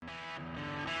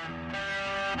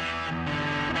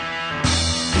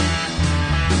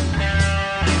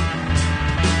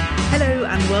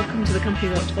and welcome to the Company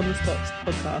Watch On The Spot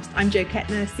podcast. I'm Jo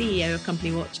Kettner, CEO of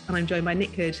Company Watch, and I'm joined by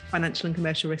Nick Hood, Financial and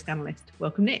Commercial Risk Analyst.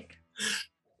 Welcome, Nick.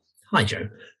 Hi, Jo.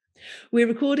 We're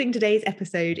recording today's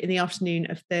episode in the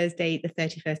afternoon of Thursday, the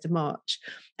 31st of March.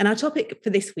 And our topic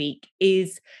for this week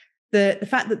is the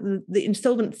fact that the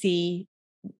insolvency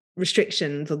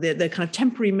restrictions or the kind of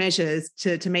temporary measures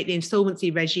to make the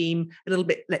insolvency regime a little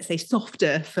bit, let's say,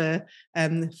 softer for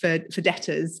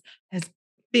debtors has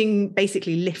being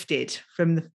basically lifted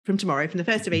from tomorrow, from the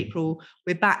 1st of April.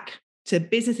 We're back to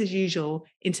business as usual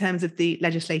in terms of the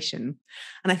legislation.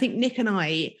 And I think Nick and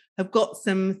I have got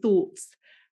some thoughts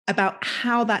about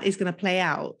how that is going to play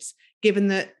out, given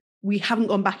that we haven't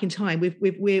gone back in time.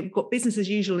 We've got business as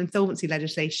usual insolvency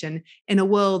legislation in a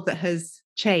world that has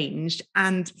changed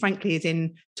and frankly is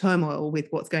in turmoil with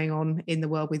what's going on in the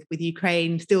world with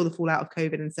Ukraine, still the fallout of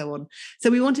COVID and so on. So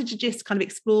we wanted to just kind of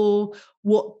explore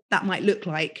what that might look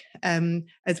like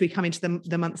as we come into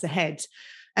the months ahead.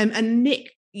 And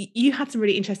Nick, you had some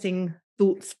really interesting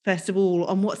thoughts, first of all,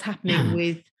 on what's happening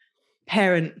with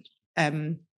parent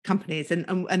companies and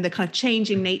the kind of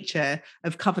changing nature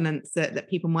of covenants that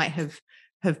people might have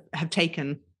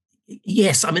taken.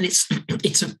 Yes, I mean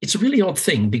it's a really odd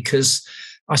thing because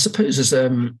I suppose as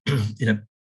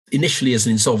initially as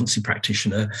an insolvency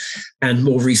practitioner and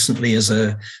more recently as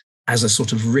a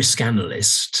sort of risk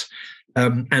analyst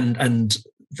and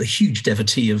the huge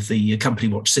devotee of the Company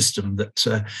Watch system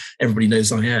that everybody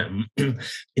knows I am,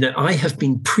 I have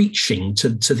been preaching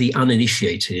to the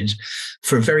uninitiated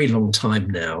for a very long time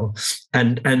now,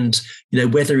 and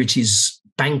whether it is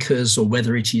bankers or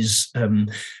whether it is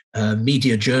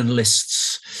media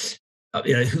journalists,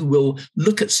 who will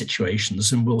look at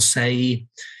situations and will say,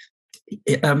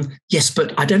 yes,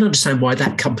 but I don't understand why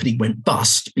that company went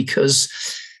bust, because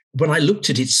when I looked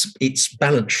at its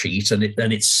balance sheet and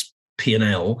its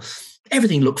P&L,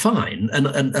 everything looked fine. And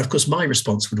of course, my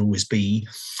response would always be,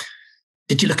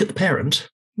 did you look at the parent?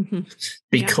 Mm-hmm.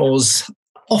 Because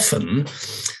often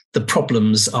the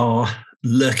problems are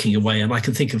lurking away. And I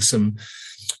can think of some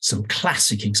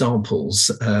classic examples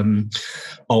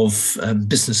of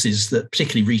businesses that,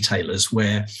 particularly retailers,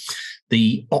 where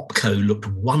the OpCo looked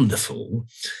wonderful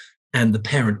and the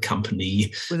parent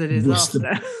company was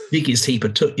the biggest heap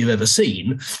of took you've ever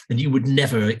seen, and you would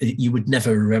never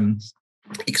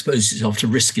expose yourself to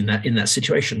risk in that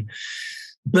situation.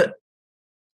 But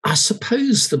I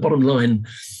suppose the bottom line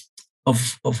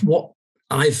of what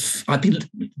I've been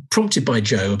prompted by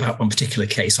Jo about one particular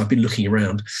case, I've been looking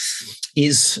around,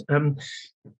 is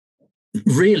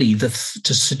really to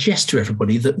suggest to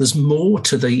everybody that there's more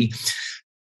to the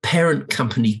parent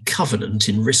company covenant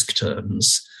in risk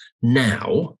terms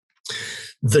now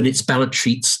than its balance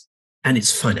sheets and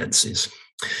its finances.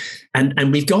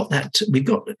 And we've got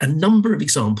a number of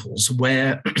examples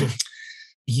where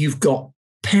you've got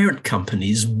parent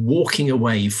companies walking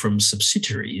away from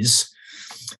subsidiaries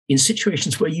in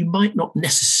situations where you might not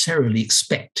necessarily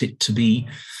expect it to be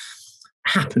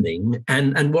happening.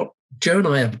 And what Jo and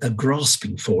I are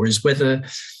grasping for is whether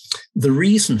the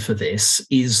reason for this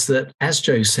is that, as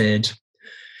Jo said,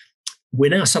 we're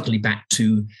now suddenly back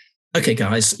to, okay,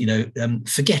 guys,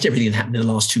 forget everything that happened in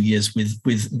the last 2 years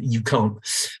with you can't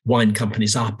wind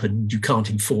companies up and you can't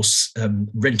enforce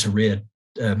rent arrear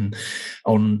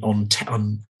on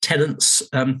tenants.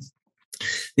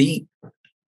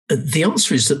 The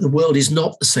answer is that the world is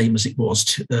not the same as it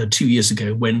was 2 years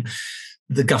ago when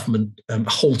the government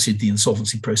halted the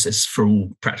insolvency process for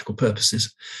all practical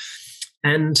purposes.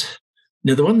 And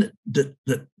the one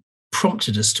that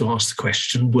prompted us to ask the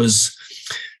question was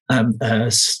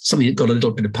something that got a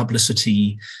little bit of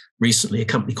publicity recently, a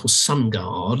company called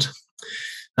SunGard,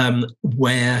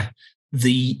 where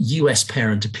the US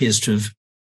parent appears to have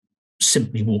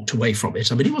simply walked away from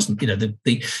it. I mean, it wasn't,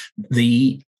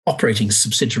 the operating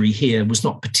subsidiary here was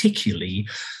not particularly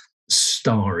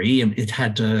starry. It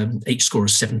had an H score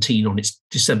of 17 on its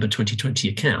December 2020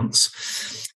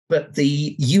 accounts, but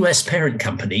the US parent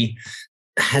company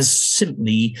has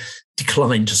simply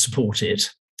declined to support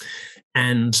it,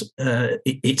 and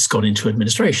it's gone into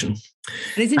administration.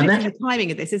 And it's interesting the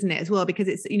timing of this, isn't it, as well? Because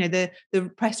it's,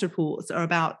 the press reports are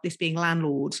about this being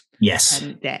landlord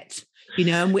debt.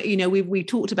 And we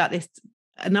talked about this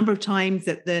a number of times,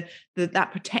 that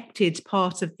that protected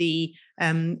part of the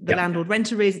landlord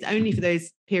rent arrears is only for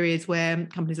those periods where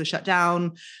companies are shut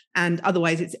down, and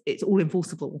otherwise it's all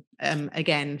enforceable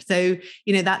again. So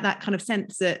that kind of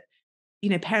sense that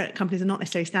parent companies are not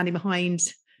necessarily standing behind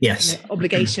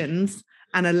obligations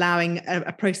and allowing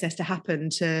a process to happen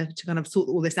to kind of sort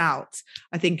all this out,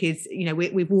 I think is,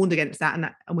 we've warned against that,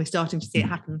 and we're starting to see it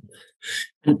happen.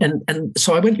 And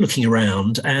so I went looking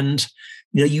around, and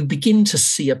you begin to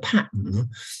see a pattern.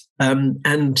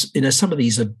 And some of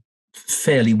these are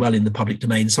fairly well in the public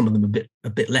domain, some of them a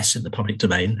bit less in the public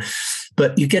domain.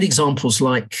 But you get examples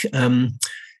like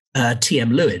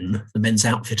TM Lewin, the men's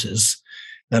outfitters.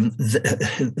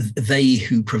 They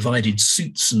who provided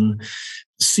suits and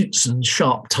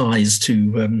sharp ties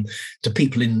to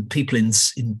people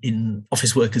in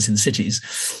office workers in cities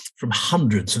from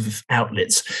hundreds of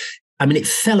outlets. I mean, it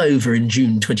fell over in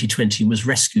June 2020 and was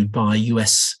rescued by a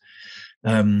US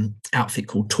outfit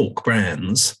called Talk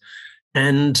Brands.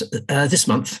 And this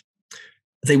month,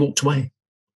 they walked away.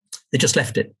 They just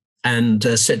left it and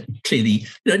said clearly,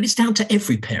 and it's down to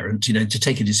every parent, to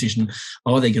take a decision.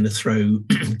 Are they going to throw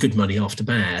good money after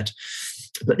bad?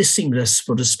 But this seemed a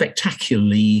sort of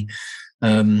spectacularly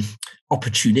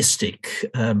opportunistic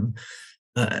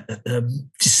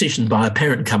decision by a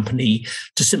parent company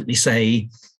to simply say,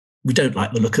 we don't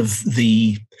like the look of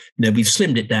we've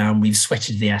slimmed it down, we've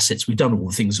sweated the assets, we've done all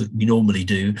the things that we normally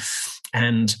do,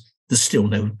 and there's still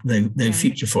no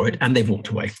future for it, and they've walked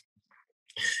away.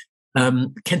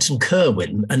 Kenton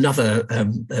Kerwin, another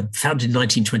founded in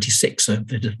 1926,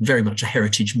 very much a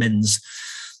heritage men's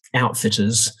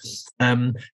outfitters,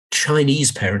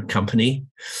 Chinese parent company,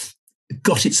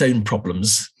 got its own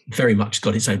problems, very much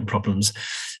got its own problems.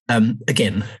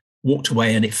 Again, walked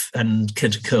away, and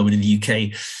Kenton Kerwin in the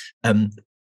UK,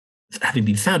 having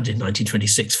been founded in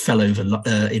 1926, fell over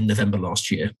in November last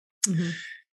year. Mm-hmm.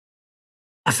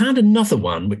 I found another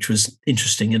one which was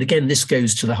interesting, and again, this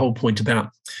goes to the whole point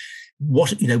about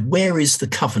where is the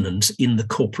covenant in the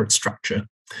corporate structure?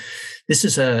 This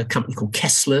is a company called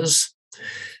Kessler's,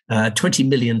 20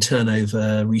 million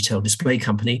turnover retail display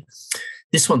company.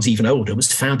 This one's even older,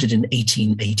 was founded in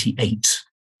 1888.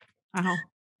 Wow.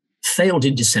 Failed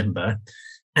in December,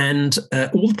 and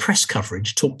all the press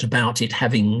coverage talked about it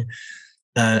having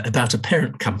about a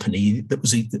parent company that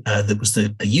was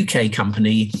a UK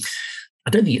company. I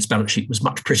don't think its balance sheet was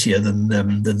much prettier than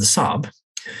the sub.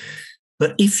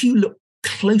 But if you look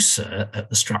closer at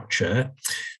the structure,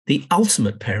 the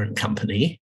ultimate parent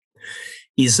company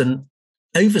is an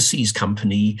overseas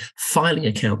company filing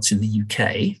accounts in the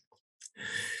UK.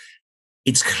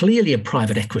 It's clearly a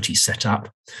private equity setup,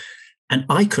 and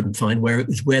I couldn't find where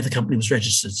the company was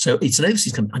registered. So it's an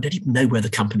overseas company. I don't even know where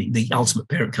the ultimate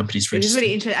parent company is registered. It's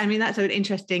really interesting. I mean, that's an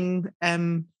interesting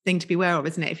thing to be aware of,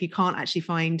 isn't it? If you can't actually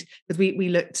find, because we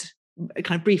looked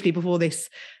kind of briefly before this,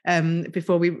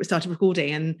 before we started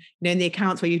recording, and in the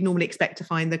accounts where you'd normally expect to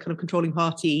find the kind of controlling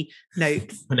party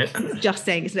notes, just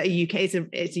saying it's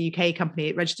a UK company,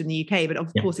 it registered in the UK, but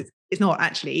of course it's not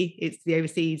actually, it's the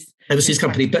overseas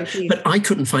company. But I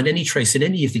couldn't find any trace in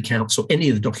any of the accounts or any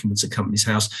of the documents at Companies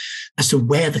House as to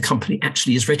where the company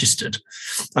actually is registered.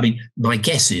 I mean, my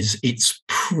guess is it's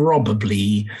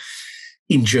probably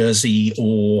in Jersey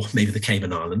or maybe the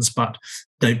Cayman Islands, but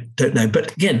don't know.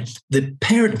 But again, the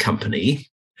parent company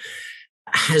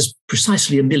has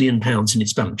precisely £1 million in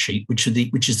its balance sheet, which is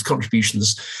the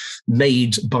contributions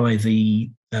made by the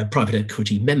private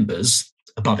equity members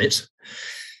above it.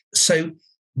 So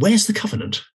where's the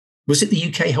covenant? Was it the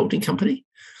UK holding company?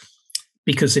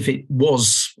 Because if it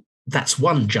was, that's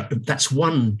one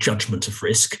judgment of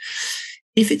risk.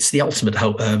 If it's the ultimate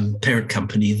parent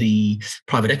company, the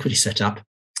private equity setup,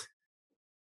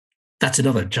 that's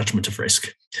another judgment of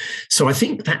risk. So I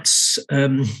think that's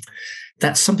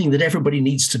something that everybody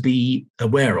needs to be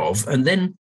aware of. And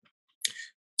then,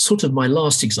 sort of my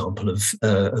last example of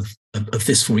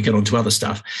this before we get on to other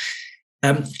stuff.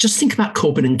 Just think about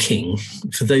Corbyn and King.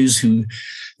 For those who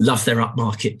love their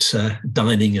upmarket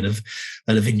dining and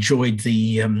have enjoyed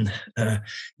the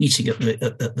eating at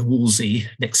the Wolsey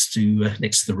next to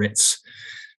the Ritz,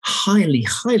 highly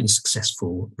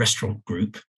successful restaurant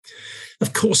group.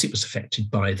 Of course, it was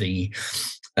affected by the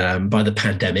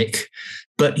pandemic,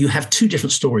 but you have two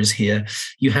different stories here.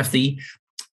 You have the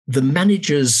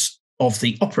managers of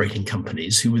the operating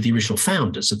companies, who were the original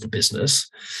founders of the business,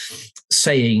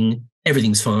 saying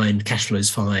everything's fine, cash flow is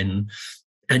fine.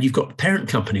 And you've got the parent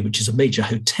company, which is a major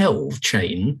hotel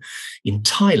chain in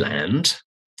Thailand,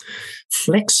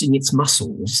 flexing its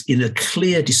muscles in a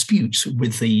clear dispute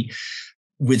with the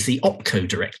OpCo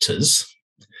directors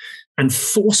and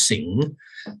forcing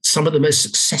some of the most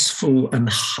successful and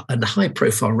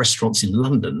high-profile restaurants in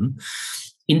London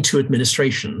into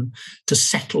administration to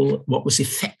settle what was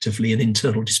effectively an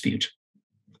internal dispute.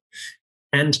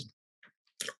 And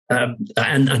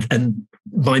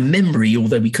my memory,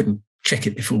 although we couldn't check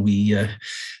it before we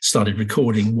started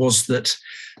recording, was that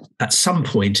at some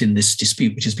point in this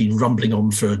dispute, which has been rumbling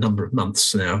on for a number of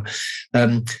months now,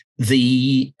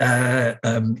 the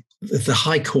the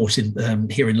High Court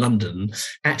here in London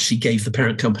actually gave the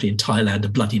parent company in Thailand a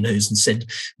bloody nose and said,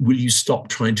 "Will you stop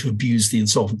trying to abuse the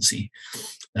insolvency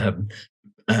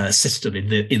system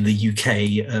in the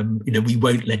UK? We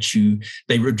won't let you."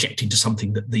 They were objecting to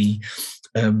something that the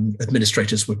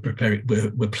administrators were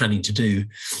planning to do,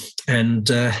 and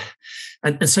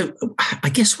so I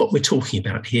guess what we're talking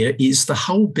about here is the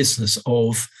whole business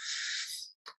of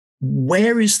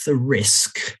where is the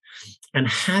risk, and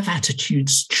have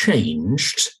attitudes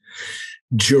changed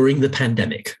during the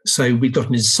pandemic? So we've got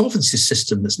an insolvency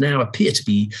system that's now appear to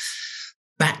be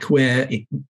back where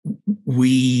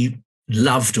we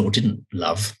loved or didn't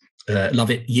love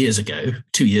it years ago,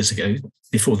 2 years ago,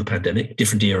 before the pandemic,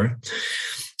 different era.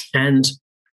 And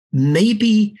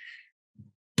maybe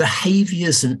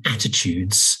behaviors and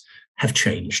attitudes have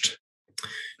changed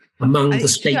among the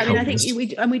stakeholders. I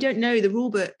think we don't know the rule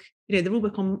book. The rule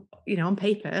book on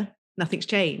paper, nothing's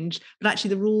changed, but actually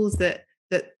the rules that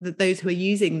those who are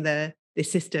using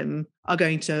this system are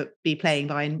going to be playing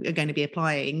by and are going to be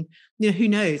applying, who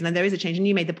knows? And there is a change. And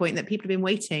you made the point that people have been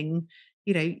waiting,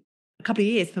 a couple of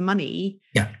years for money.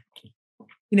 Yeah.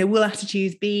 Will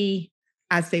attitudes be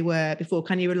as they were before?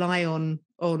 Can you rely on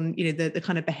the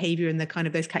kind of behavior and the kind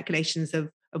of those calculations of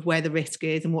where the risk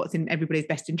is and what's in everybody's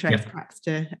best interest, perhaps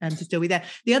to still be there?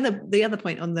 The other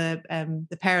point on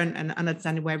the parent and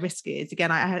understanding where risk is.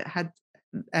 Again, I had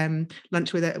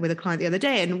lunch with a client the other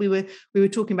day, and we were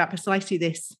talking about precisely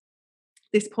this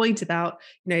point about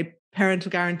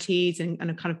parental guarantees and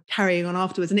kind of carrying on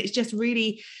afterwards. And it's just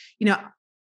really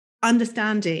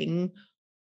understanding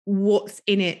what's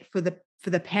in it for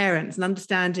the parents and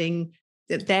understanding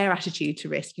that their attitude to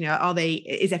risk.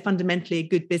 Is there fundamentally a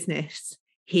good business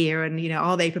here, and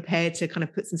are they prepared to kind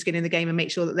of put some skin in the game and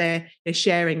make sure that they're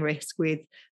sharing risk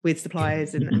with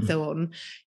suppliers and so on?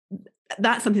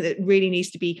 That's something that really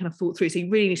needs to be kind of thought through. So you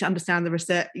really need to understand the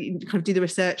research, kind of do the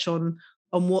research on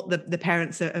what the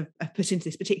parents have put into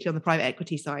this, particularly on the private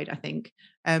equity side, I think,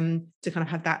 to kind of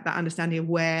have that understanding of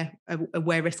where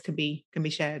risk can be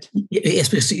shared. Yes,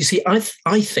 because you see,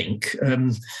 I think,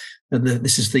 and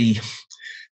this is the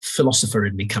philosopher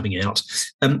in me coming out.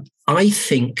 I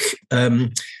think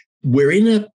we're in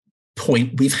a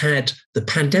point. We've had the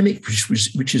pandemic,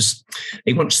 which is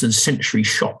a once in a century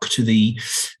shock to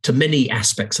many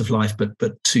aspects of life,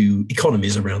 but to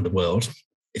economies around the world.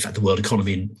 In fact, the world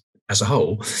economy as a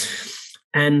whole.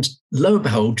 And lo and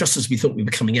behold, just as we thought we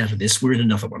were coming out of this, we're in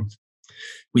another one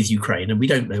with Ukraine, and we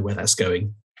don't know where that's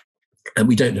going, and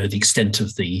we don't know the extent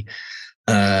of the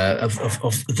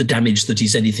damage that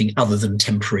is anything other than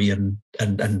temporary and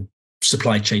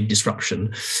supply chain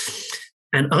disruption.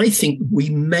 And I think we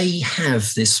may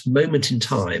have this moment in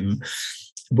time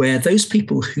where those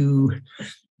people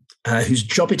whose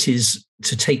job it is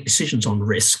to take decisions on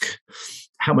risk,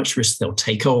 how much risk they'll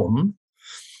take on,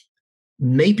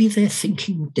 maybe they're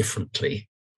thinking differently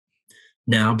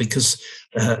now, because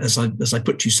as I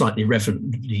put to you slightly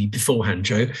irreverently beforehand,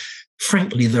 Joe,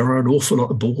 frankly, there are an awful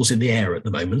lot of balls in the air at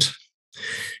the moment.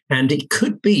 And it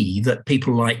could be that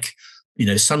people like,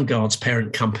 SunGard's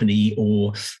parent company,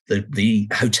 or the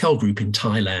hotel group in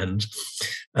Thailand,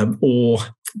 or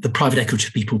the private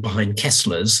equity people behind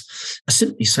Kessler's are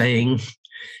simply saying,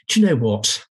 do you know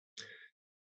what?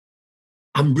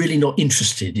 I'm really not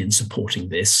interested in supporting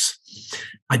this.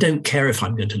 I don't care if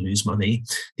I'm going to lose money.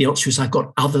 The answer is I've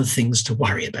got other things to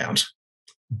worry about,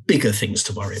 bigger things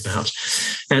to worry about.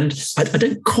 And I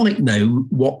don't quite know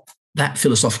what that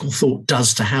philosophical thought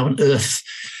does to how on earth,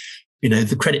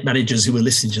 the credit managers who are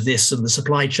listening to this and the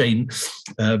supply chain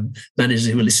managers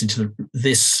who are listening to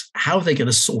this, how are they going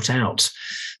to sort out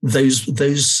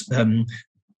those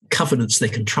covenants they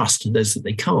can trust and those that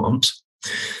they can't?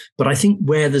 But I think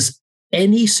where there's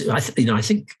I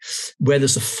think where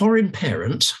there's a foreign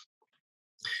parent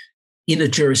in a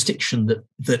jurisdiction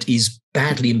that is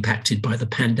badly impacted by the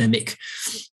pandemic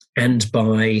and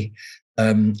by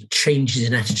changes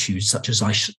in attitudes such as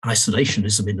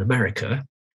isolationism in America,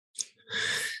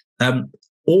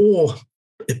 or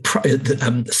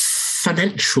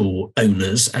financial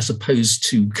owners as opposed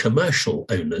to commercial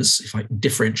owners, if I can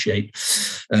differentiate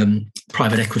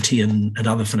private equity and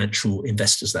other financial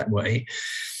investors that way,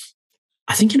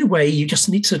 I think in a way you just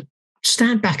need to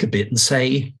stand back a bit and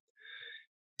say,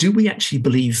 do we actually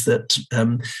believe that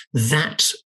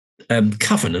that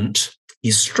covenant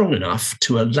is strong enough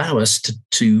to allow us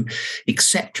to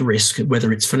accept risk,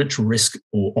 whether it's financial risk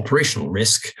or operational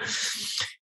risk,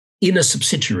 in a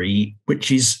subsidiary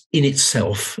which is in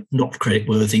itself not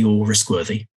creditworthy or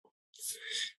risk-worthy?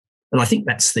 And I think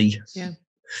that's the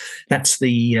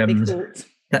big thought.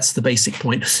 That's the basic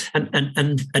point.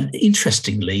 And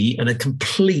interestingly, and a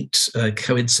complete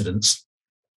coincidence,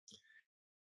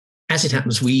 as it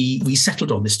happens, we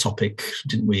settled on this topic,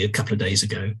 didn't we, a couple of days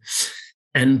ago?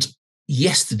 And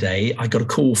yesterday, I got a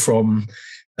call from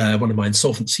one of my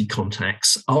insolvency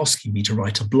contacts asking me to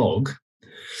write a blog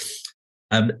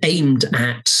aimed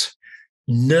at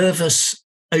nervous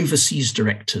overseas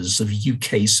directors of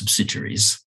UK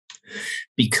subsidiaries,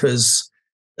 because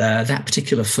that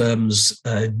particular firm's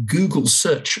Google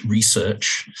search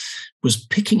research was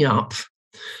picking up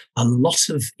a lot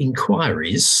of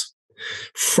inquiries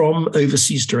from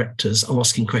overseas directors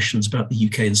asking questions about the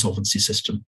UK insolvency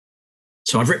system.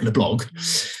 So I've written a blog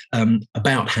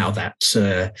about how that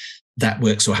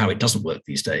works, or how it doesn't work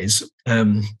these days,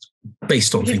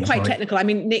 based on things quite like, technical. I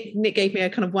mean, Nick gave me a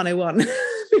kind of 101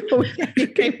 before we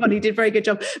came on. He did a very good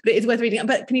job, but it is worth reading.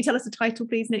 But can you tell us the title,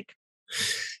 please, Nick?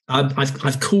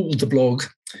 I've called the blog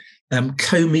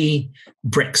Comey,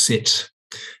 Brexit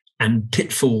and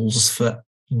Pitfalls for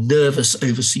Nervous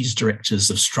Overseas Directors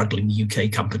of Struggling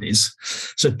UK Companies.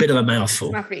 So a bit of a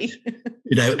mouthful.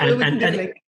 You know,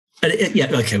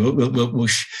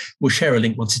 we'll share a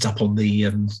link once it's up on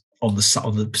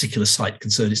the particular site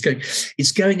concerned.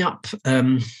 It's going up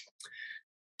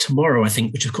tomorrow, I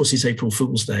think, which of course is April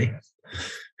Fool's Day,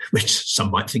 which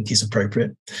some might think is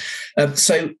appropriate.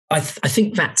 So I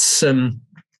think that's in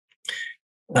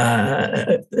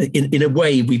a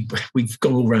way we've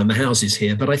gone all around the houses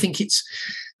here, but I think it's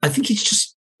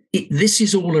just this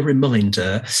is all a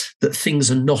reminder that things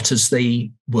are not as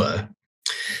they were,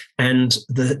 and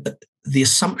the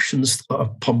assumptions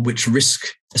upon which risk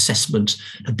assessment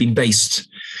had been based,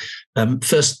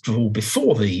 first of all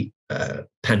before the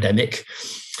pandemic,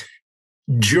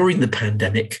 during the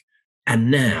pandemic,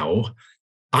 and now,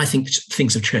 I think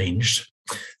things have changed.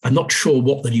 I'm not sure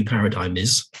what the new paradigm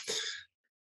is.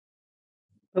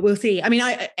 But we'll see. I mean,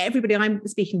 everybody I'm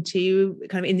speaking to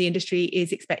kind of in the industry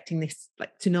is expecting this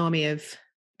like tsunami of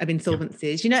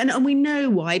insolvencies, you know, and we know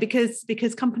why, because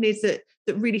companies that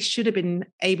really should have been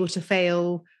able to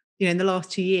fail, you know, in the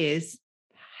last 2 years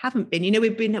haven't been. You know,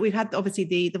 we've had obviously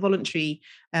the voluntary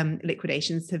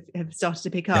liquidations have started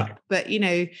to pick up, but you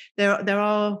know, there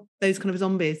are those kind of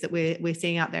zombies that we're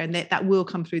seeing out there, and that will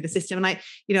come through the system. And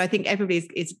I think everybody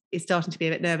is starting to be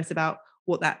a bit nervous about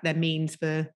what that then means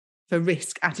for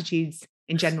risk attitudes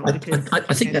in general. Because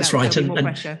I think that's right.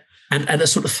 And a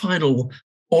sort of final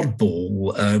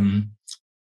oddball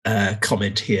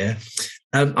comment here.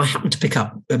 I happen to pick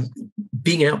up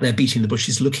being out there beating the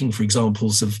bushes, looking for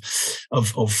examples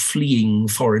of fleeing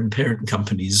foreign parent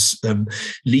companies,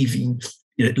 leaving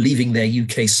their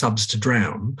UK subs to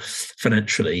drown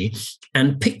financially,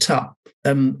 and picked up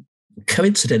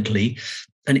coincidentally,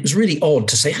 and it was really odd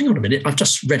to say, hang on a minute, I've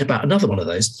just read about another one of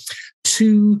those,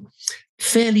 2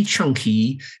 fairly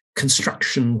chunky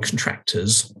construction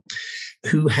contractors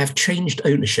who have changed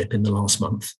ownership in the last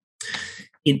month,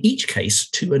 in each case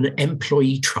to an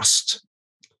employee trust.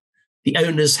 The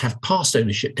owners have passed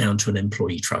ownership down to an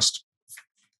employee trust.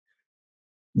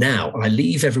 Now, I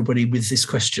leave everybody with this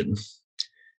question.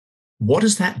 What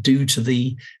does that do to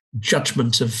the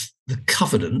judgment of the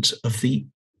covenant of the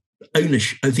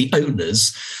owners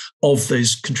of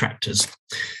those contractors?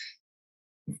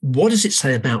 What does it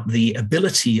say about the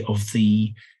ability of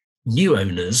the new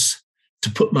owners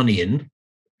to put money in,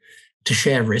 to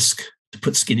share risk, to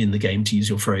put skin in the game, to use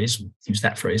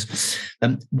that phrase?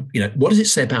 What does it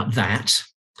say about that?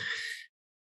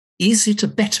 Is it a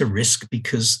better risk?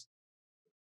 Because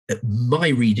my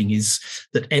reading is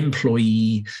that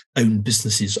employee-owned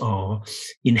businesses are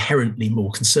inherently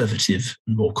more conservative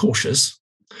and more cautious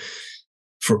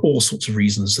for all sorts of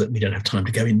reasons that we don't have time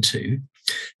to go into,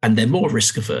 and they're more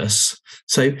risk averse.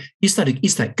 So is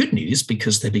that good news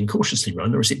because they're being cautiously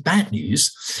run, or is it bad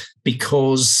news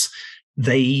because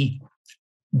they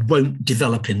won't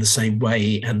develop in the same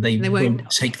way, and they won't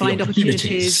take the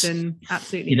opportunities, and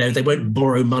absolutely, they won't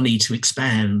borrow money to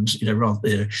expand,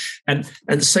 rather, and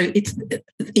so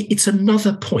it's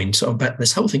another point about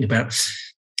this whole thing about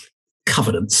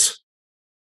covenants.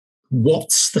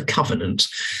 What's the covenant?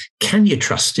 Can you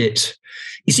trust it?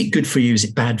 Is it good for you? Is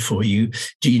it bad for you?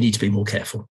 Do you need to be more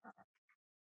careful?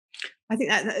 I think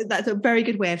that's a very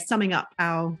good way of summing up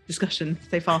our discussion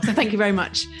so far. So thank you very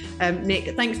much,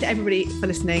 Nick. Thanks to everybody for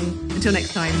listening. Until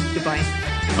next time, goodbye.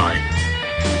 Bye.